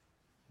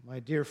My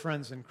dear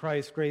friends in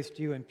Christ, grace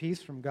to you and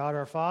peace from God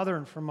our Father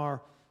and from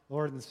our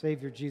Lord and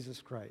Savior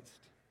Jesus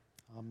Christ.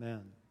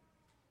 Amen.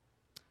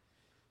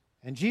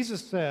 And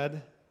Jesus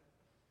said,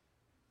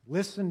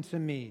 "Listen to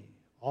me,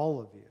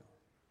 all of you,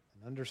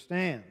 and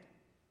understand.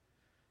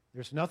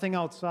 There's nothing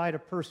outside a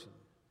person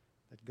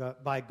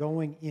that by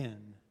going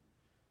in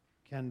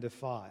can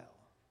defile."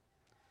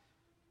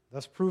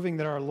 Thus proving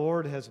that our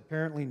Lord has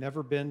apparently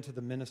never been to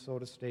the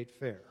Minnesota State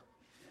Fair,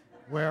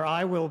 where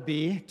I will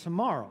be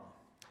tomorrow.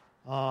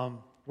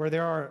 Where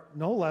there are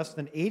no less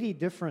than 80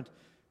 different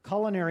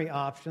culinary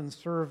options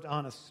served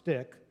on a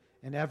stick,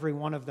 and every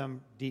one of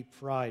them deep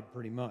fried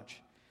pretty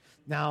much.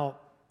 Now,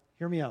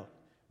 hear me out.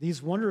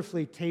 These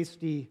wonderfully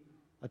tasty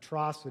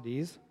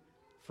atrocities,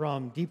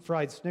 from deep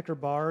fried Snicker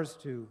bars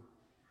to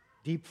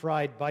deep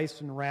fried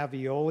bison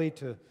ravioli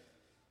to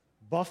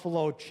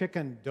buffalo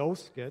chicken dough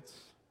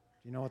skits.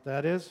 Do you know what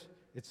that is?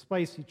 It's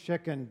spicy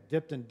chicken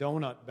dipped in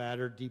donut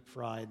batter, deep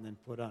fried, and then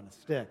put on a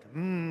stick.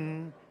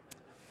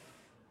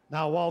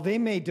 Now, while they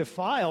may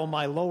defile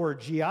my lower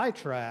GI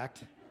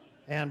tract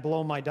and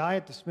blow my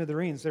diet to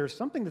smithereens, there is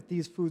something that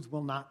these foods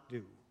will not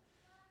do.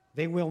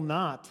 They will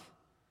not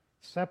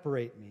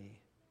separate me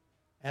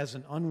as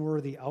an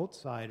unworthy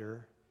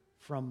outsider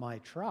from my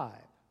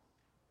tribe.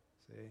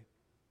 See?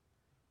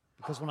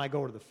 Because when I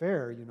go to the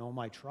fair, you know,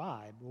 my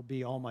tribe will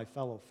be all my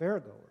fellow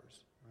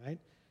fairgoers, right?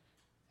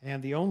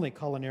 And the only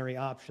culinary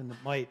option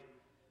that might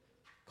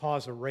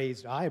cause a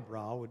raised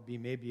eyebrow would be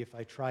maybe if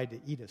I tried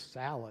to eat a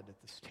salad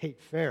at the state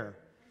fair.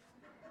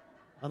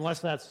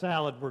 Unless that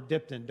salad were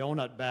dipped in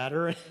donut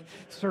batter and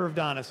served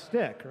on a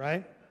stick,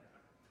 right?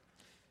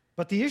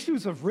 But the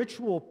issues of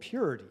ritual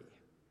purity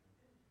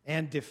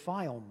and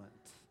defilement,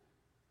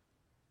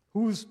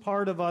 who's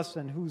part of us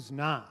and who's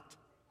not,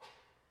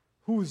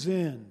 who's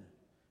in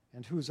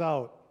and who's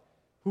out,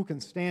 who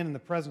can stand in the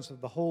presence of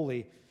the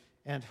holy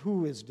and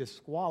who is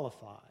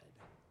disqualified,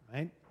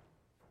 right?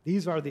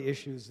 These are the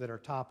issues that are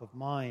top of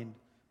mind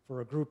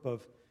for a group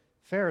of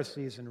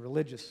Pharisees and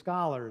religious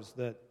scholars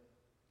that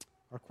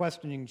are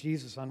questioning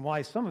Jesus on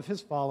why some of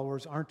his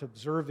followers aren't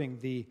observing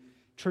the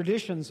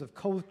traditions of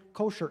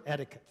kosher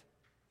etiquette,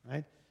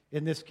 right?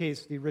 In this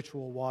case, the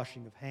ritual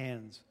washing of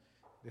hands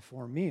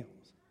before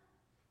meals.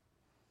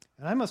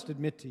 And I must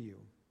admit to you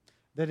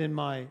that in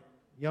my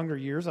younger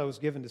years, I was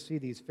given to see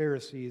these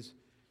Pharisees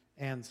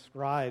and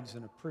scribes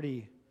in a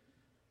pretty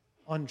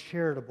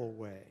uncharitable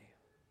way.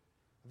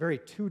 A very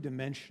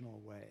two-dimensional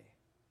way,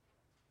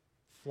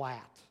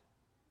 flat,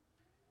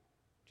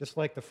 just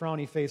like the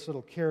frowny-faced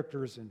little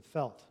characters in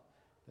felt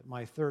that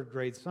my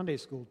third-grade Sunday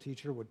school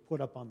teacher would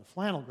put up on the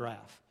flannel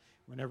graph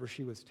whenever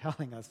she was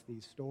telling us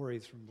these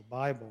stories from the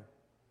Bible.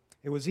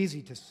 It was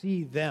easy to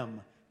see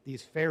them,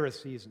 these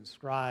Pharisees and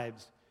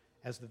scribes,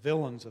 as the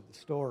villains of the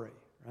story,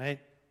 right?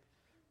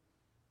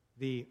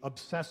 The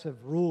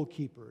obsessive rule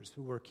keepers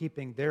who were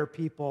keeping their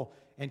people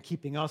and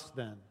keeping us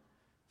then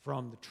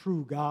from the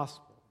true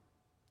gospel.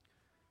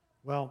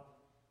 Well,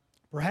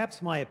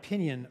 perhaps my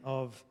opinion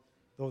of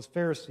those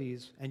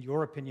Pharisees and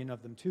your opinion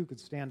of them too could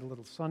stand a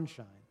little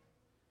sunshine.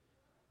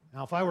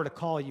 Now, if I were to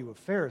call you a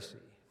Pharisee,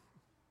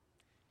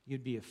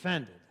 you'd be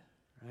offended,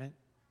 right?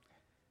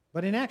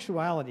 But in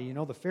actuality, you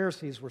know, the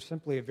Pharisees were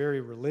simply a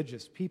very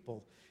religious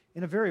people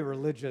in a very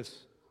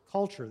religious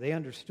culture. They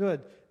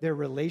understood their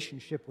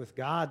relationship with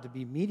God to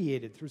be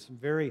mediated through some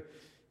very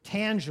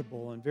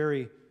tangible and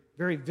very,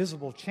 very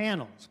visible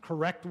channels: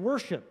 correct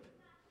worship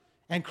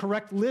and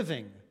correct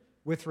living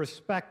with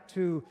respect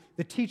to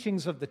the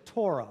teachings of the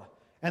Torah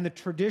and the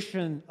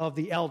tradition of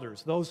the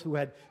elders, those who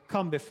had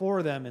come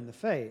before them in the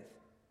faith.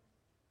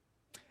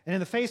 And in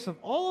the face of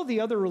all of the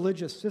other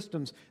religious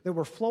systems that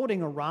were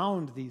floating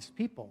around these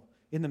people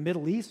in the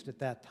Middle East at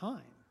that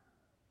time,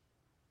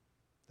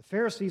 the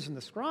Pharisees and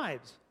the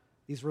scribes,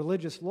 these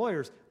religious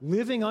lawyers,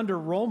 living under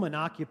Roman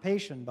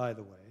occupation, by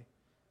the way,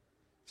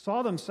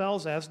 saw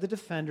themselves as the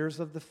defenders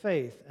of the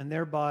faith and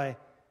thereby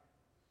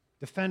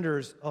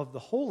defenders of the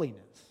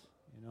holiness,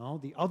 you know,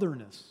 the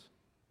otherness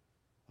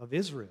of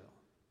Israel.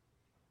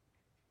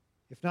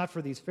 If not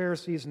for these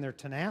Pharisees and their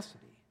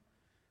tenacity,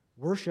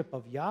 worship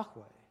of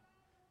Yahweh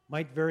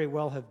might very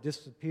well have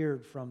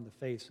disappeared from the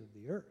face of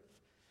the earth.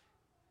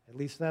 At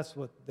least that's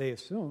what they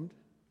assumed,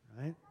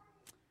 right?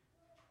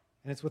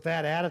 And it's with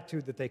that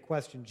attitude that they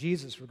questioned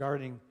Jesus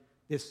regarding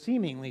this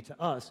seemingly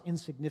to us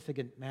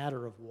insignificant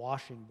matter of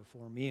washing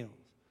before meals.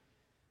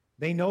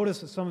 They noticed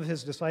that some of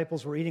his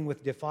disciples were eating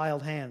with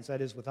defiled hands,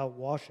 that is, without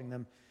washing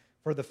them.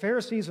 For the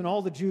Pharisees and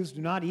all the Jews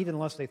do not eat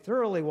unless they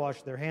thoroughly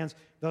wash their hands,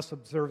 thus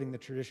observing the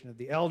tradition of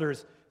the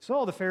elders.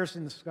 So the Pharisees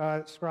and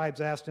the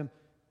scribes asked him,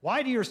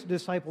 "Why do your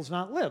disciples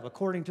not live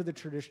according to the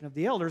tradition of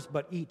the elders,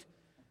 but eat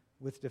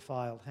with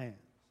defiled hands?"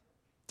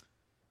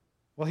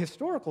 Well,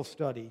 historical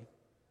study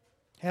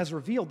has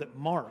revealed that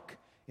Mark,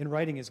 in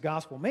writing his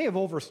gospel, may have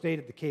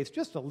overstated the case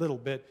just a little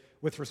bit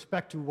with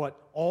respect to what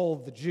all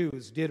of the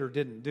Jews did or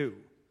didn't do.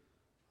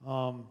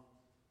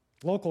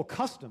 Local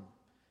custom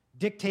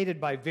dictated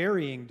by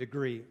varying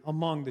degree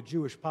among the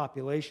Jewish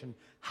population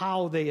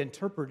how they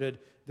interpreted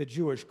the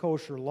Jewish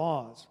kosher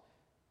laws.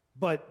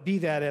 But be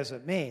that as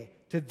it may,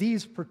 to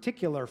these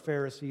particular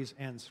Pharisees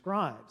and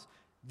scribes,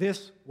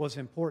 this was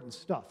important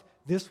stuff.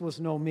 This was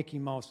no Mickey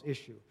Mouse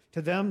issue.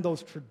 To them,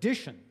 those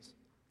traditions,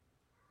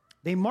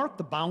 they marked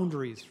the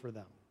boundaries for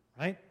them,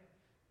 right?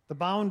 The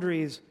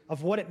boundaries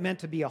of what it meant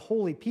to be a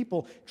holy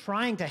people,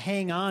 trying to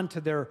hang on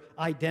to their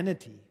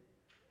identity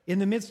in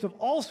the midst of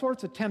all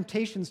sorts of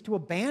temptations to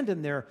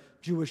abandon their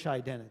Jewish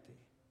identity.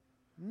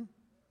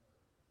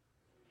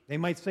 They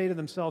might say to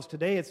themselves,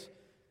 today it's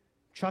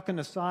chucking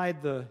aside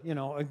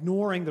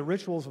ignoring the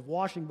rituals of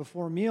washing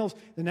before meals.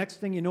 The next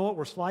thing you know it,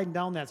 we're sliding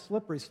down that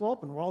slippery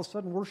slope and we're all of a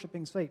sudden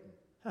worshiping Satan.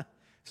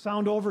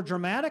 Sound over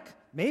dramatic?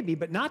 Maybe,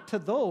 but not to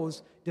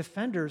those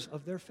defenders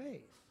of their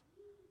faith.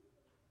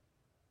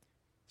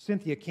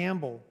 Cynthia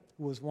Campbell,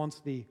 who was once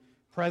the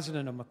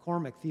president of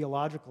McCormick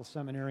Theological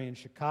Seminary in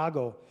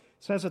Chicago,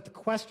 says that the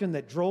question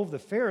that drove the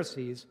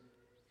Pharisees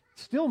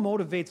still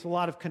motivates a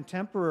lot of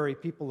contemporary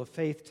people of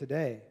faith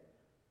today.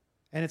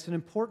 And it's an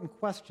important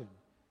question.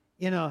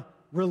 In a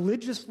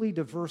religiously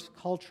diverse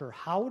culture,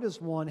 how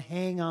does one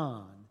hang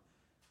on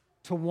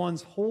to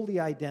one's holy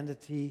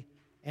identity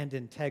and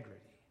integrity?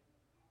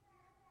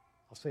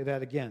 I'll say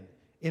that again.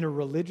 In a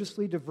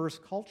religiously diverse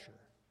culture,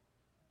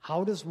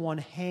 how does one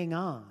hang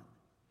on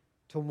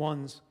to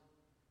one's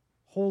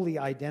holy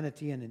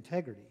identity and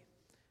integrity?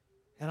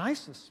 And I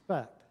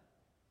suspect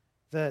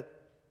that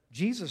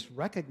Jesus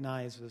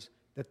recognizes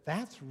that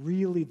that's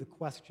really the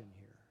question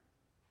here.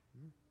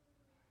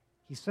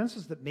 He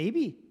senses that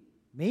maybe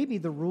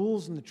the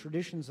rules and the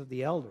traditions of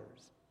the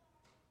elders,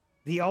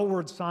 the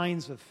outward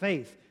signs of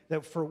faith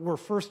that were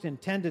first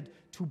intended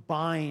to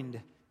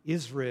bind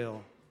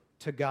Israel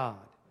to God,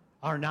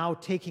 are now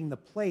taking the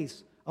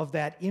place of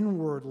that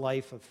inward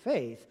life of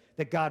faith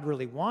that God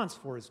really wants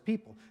for his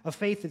people. A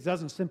faith that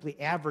doesn't simply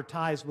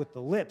advertise with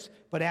the lips,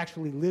 but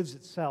actually lives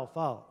itself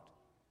out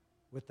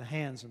with the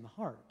hands and the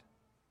heart.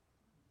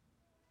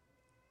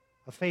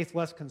 A faith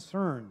less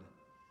concerned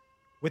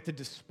with the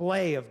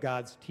display of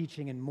God's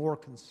teaching and more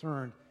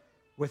concerned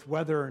with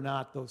whether or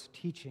not those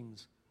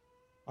teachings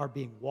are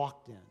being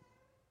walked in,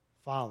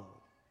 followed,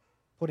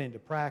 put into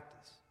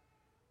practice.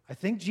 I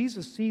think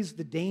Jesus sees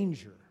the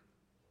danger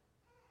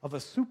of a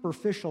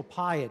superficial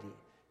piety,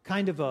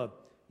 kind of a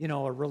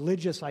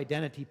religious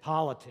identity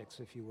politics,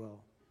 if you will.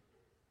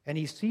 And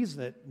he sees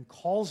it and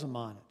calls them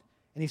on it.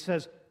 And he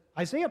says,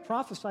 Isaiah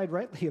prophesied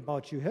rightly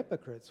about you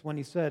hypocrites when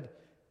he said,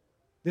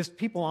 this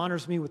people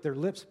honors me with their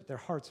lips, but their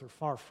hearts are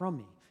far from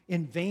me.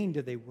 In vain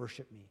do they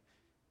worship me,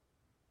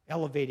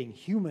 elevating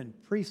human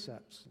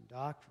precepts and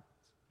doctrines.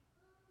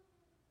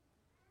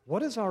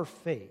 What does our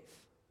faith,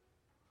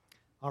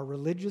 our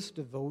religious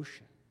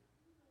devotion,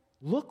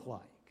 look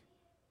like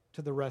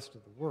to the rest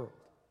of the world?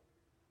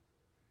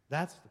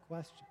 That's the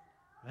question,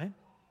 right?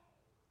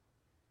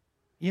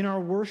 In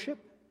our worship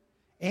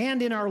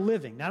and in our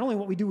living, not only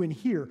what we do in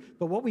here,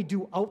 but what we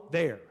do out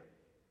there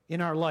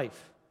in our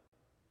life,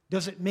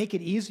 does it make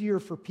it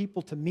easier for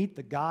people to meet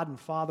the God and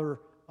Father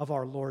of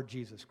our Lord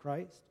Jesus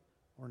Christ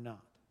or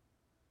not?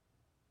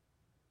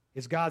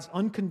 Is God's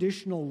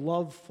unconditional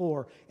love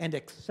for and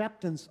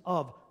acceptance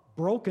of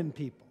broken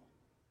people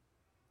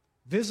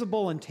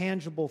visible and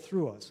tangible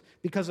through us?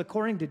 Because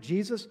according to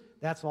Jesus,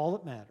 that's all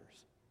that matters.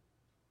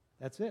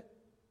 That's it.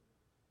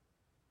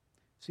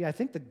 See, I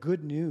think the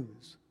good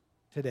news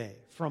today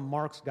from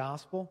Mark's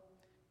gospel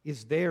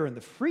is there in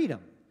the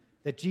freedom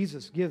that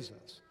Jesus gives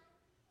us.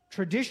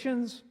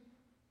 Traditions,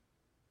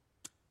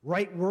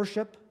 right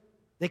worship,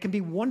 they can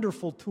be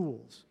wonderful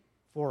tools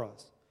for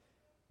us,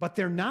 but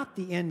they're not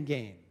the end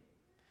game.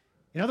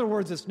 In other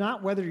words, it's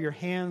not whether your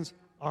hands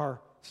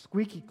are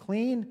squeaky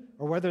clean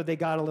or whether they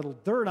got a little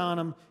dirt on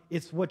them.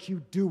 It's what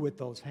you do with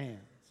those hands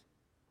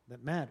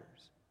that matters.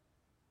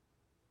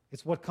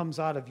 It's what comes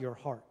out of your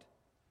heart.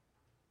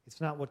 It's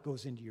not what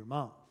goes into your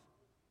mouth.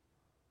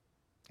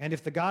 And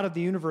if the God of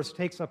the universe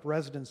takes up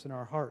residence in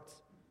our hearts,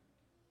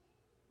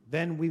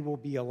 then we will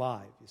be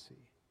alive, you see.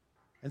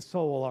 And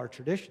so will our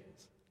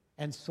traditions,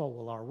 and so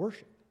will our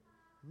worship.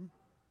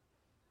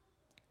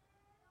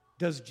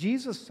 Does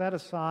Jesus set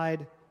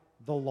aside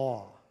the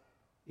law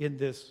in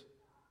this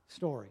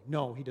story?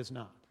 No, he does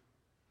not.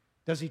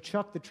 Does he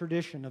chuck the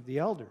tradition of the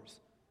elders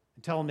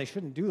and tell them they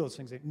shouldn't do those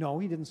things? No,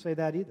 he didn't say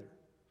that either.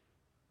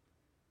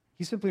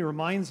 He simply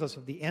reminds us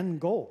of the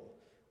end goal,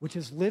 which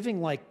is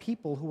living like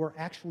people who are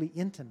actually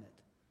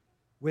intimate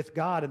with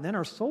God and then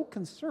are so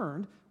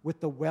concerned with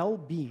the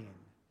well-being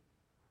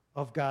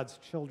of God's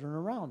children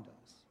around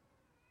us.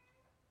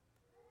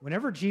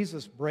 Whenever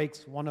Jesus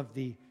breaks one of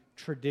the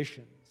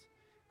traditions,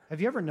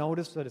 have you ever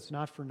noticed that it's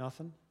not for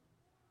nothing?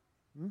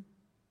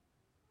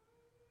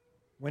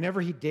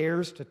 Whenever he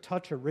dares to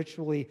touch a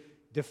ritually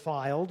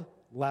defiled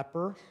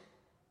leper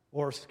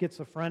or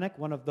schizophrenic,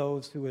 one of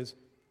those who is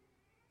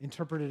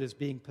interpreted as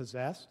being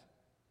possessed,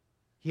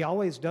 he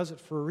always does it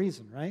for a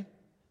reason, right?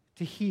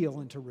 To heal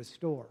and to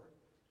restore.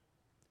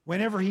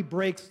 Whenever he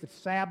breaks the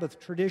Sabbath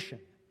tradition,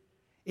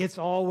 it's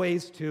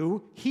always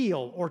to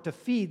heal or to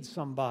feed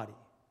somebody.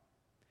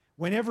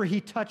 Whenever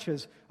he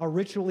touches a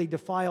ritually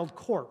defiled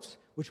corpse,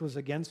 which was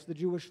against the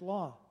Jewish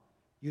law,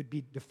 You'd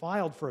be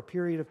defiled for a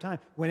period of time.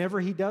 Whenever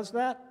he does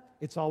that,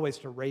 it's always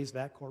to raise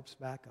that corpse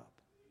back up.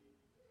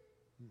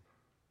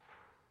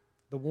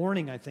 The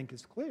warning, I think,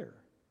 is clear.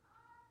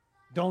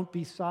 Don't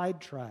be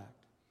sidetracked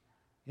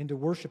into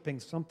worshiping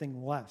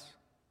something less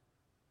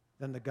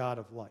than the God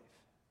of life.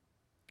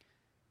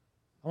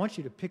 I want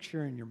you to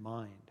picture in your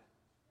mind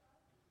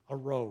a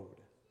road,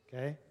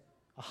 okay?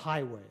 A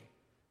highway.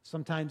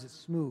 Sometimes it's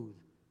smooth,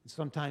 and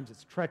sometimes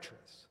it's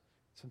treacherous.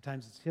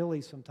 Sometimes it's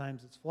hilly,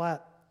 sometimes it's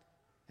flat.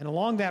 And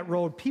along that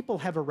road, people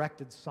have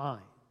erected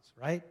signs,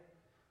 right?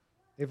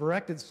 They've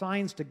erected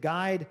signs to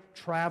guide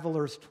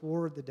travelers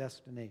toward the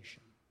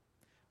destination.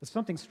 But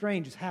something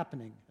strange is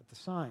happening at the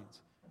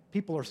signs.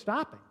 People are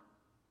stopping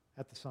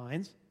at the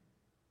signs,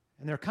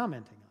 and they're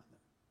commenting on them,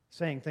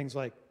 saying things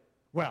like,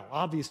 well,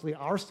 obviously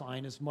our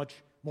sign is much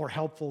more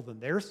helpful than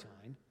their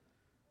sign.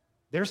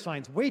 Their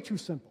sign's way too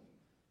simple.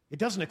 It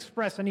doesn't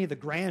express any of the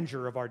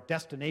grandeur of our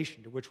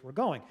destination to which we're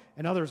going.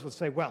 And others would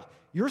say, well,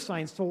 your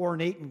sign's so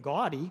ornate and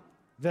gaudy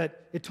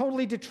that it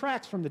totally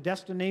detracts from the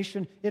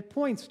destination it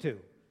points to.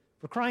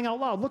 For crying out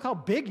loud, look how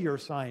big your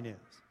sign is.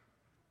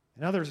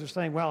 And others are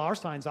saying, well, our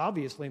sign's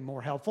obviously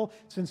more helpful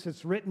since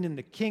it's written in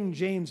the King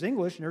James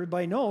English, and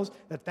everybody knows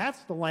that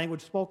that's the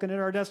language spoken at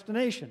our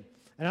destination.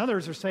 And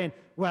others are saying,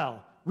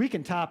 well, we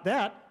can top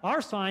that.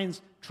 Our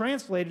sign's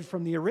translated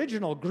from the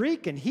original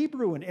Greek and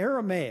Hebrew and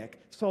Aramaic,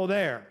 so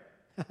there.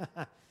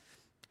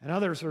 And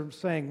others are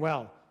saying,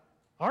 well,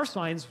 our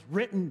sign's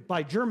written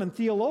by German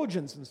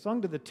theologians and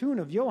sung to the tune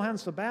of Johann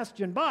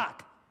Sebastian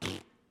Bach.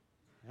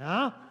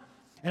 Yeah?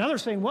 And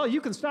others saying, well,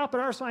 you can stop at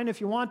our sign if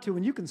you want to,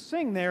 and you can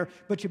sing there,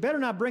 but you better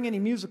not bring any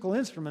musical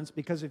instruments,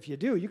 because if you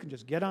do, you can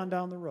just get on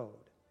down the road.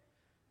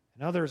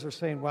 And others are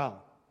saying,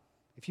 well,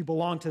 if you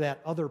belong to that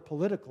other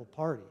political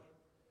party,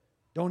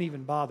 don't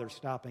even bother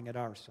stopping at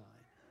our sign.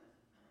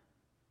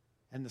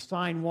 And the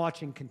sign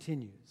watching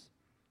continues.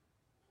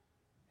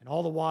 And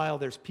all the while,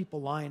 there's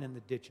people lying in the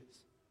ditches,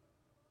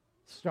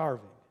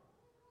 starving,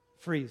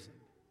 freezing,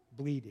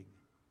 bleeding,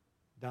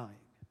 dying.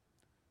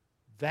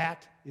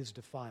 That is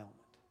defilement.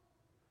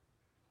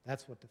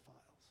 That's what defiles.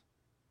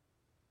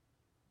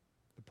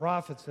 The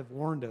prophets have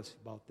warned us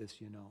about this,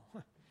 you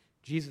know.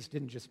 Jesus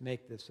didn't just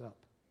make this up.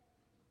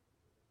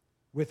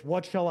 With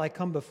what shall I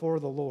come before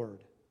the Lord,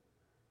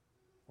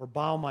 or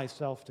bow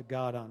myself to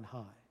God on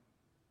high?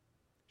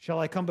 Shall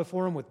I come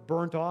before him with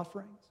burnt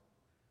offerings,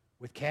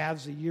 with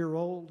calves a year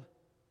old?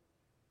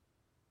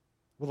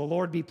 Will the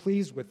Lord be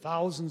pleased with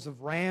thousands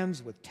of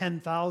rams, with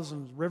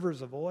 10,000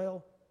 rivers of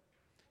oil?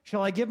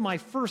 Shall I give my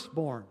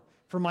firstborn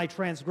for my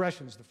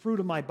transgressions, the fruit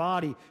of my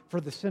body for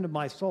the sin of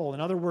my soul?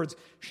 In other words,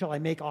 shall I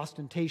make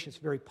ostentatious,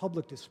 very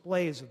public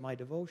displays of my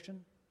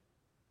devotion?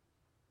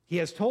 He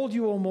has told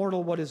you, O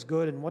mortal, what is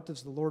good, and what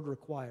does the Lord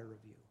require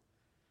of you?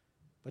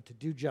 But to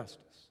do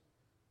justice,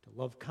 to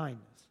love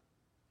kindness,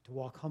 to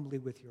walk humbly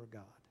with your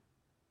God.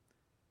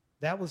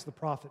 That was the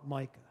prophet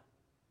Micah.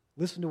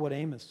 Listen to what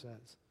Amos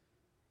says.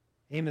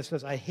 Amos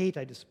says, I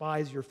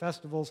despise your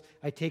festivals.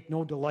 I take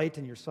no delight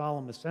in your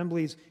solemn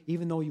assemblies.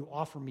 Even though you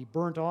offer me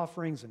burnt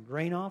offerings and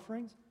grain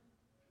offerings,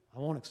 I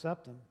won't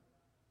accept them.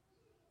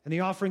 And the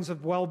offerings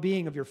of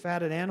well-being of your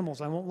fatted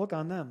animals, I won't look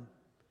on them.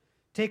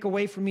 Take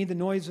away from me the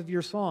noise of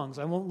your songs.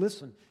 I won't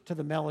listen to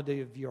the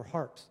melody of your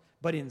harps.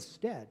 But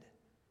instead,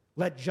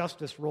 let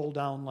justice roll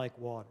down like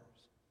waters,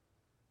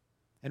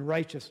 and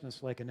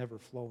righteousness like an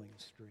ever-flowing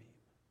stream.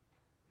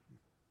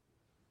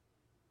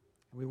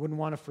 And we wouldn't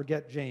want to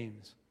forget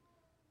James,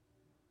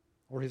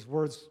 or his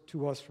words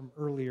to us from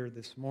earlier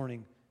this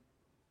morning.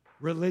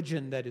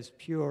 Religion that is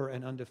pure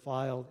and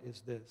undefiled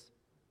is this: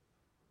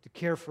 to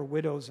care for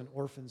widows and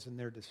orphans in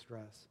their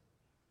distress,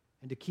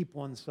 and to keep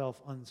oneself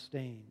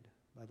unstained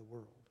by the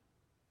world.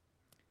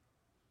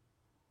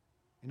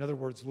 In other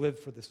words, live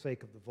for the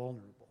sake of the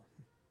vulnerable.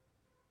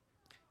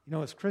 You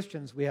know, as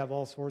Christians, we have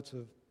all sorts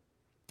of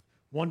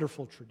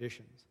wonderful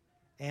traditions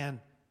and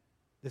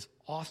this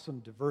awesome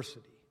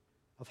diversity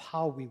of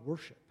how we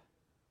worship,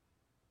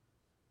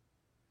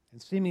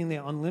 and seemingly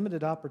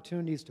unlimited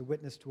opportunities to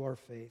witness to our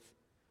faith.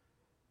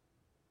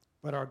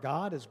 But our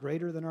God is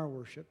greater than our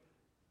worship.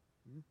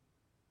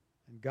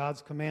 And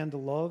God's command to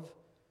love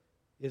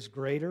is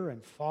greater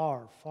and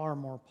far, far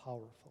more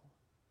powerful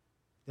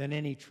than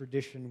any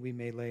tradition we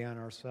may lay on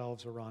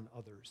ourselves or on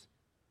others.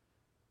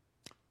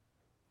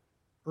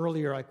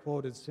 Earlier I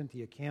quoted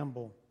Cynthia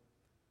Campbell,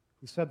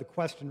 who said the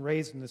question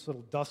raised in this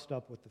little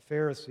dust-up with the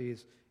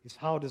Pharisees is,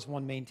 how does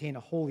one maintain a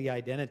holy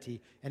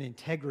identity and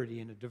integrity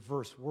in a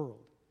diverse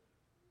world?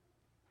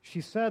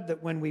 She said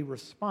that when we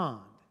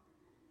respond,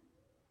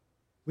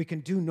 we can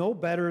do no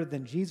better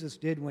than Jesus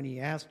did when he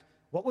asked,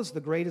 what was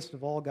the greatest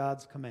of all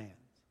God's commands?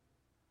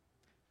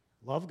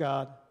 Love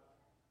God,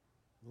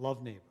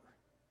 love neighbor.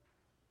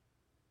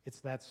 It's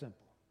that simple.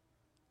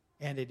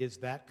 And it is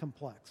that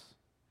complex.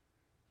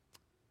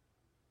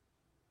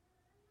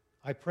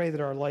 I pray that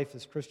our life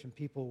as Christian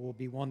people will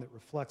be one that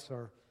reflects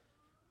our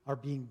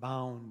being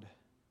bound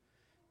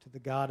to the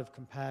God of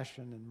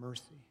compassion and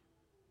mercy.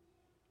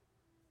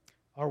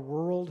 Our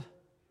world,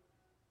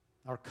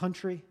 our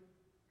country,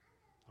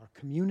 our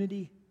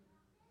community,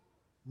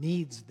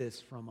 needs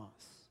this from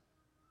us,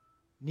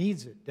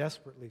 needs it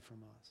desperately from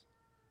us.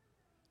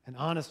 An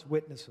honest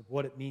witness of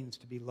what it means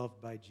to be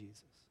loved by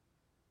Jesus.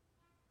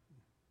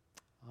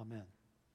 Amen.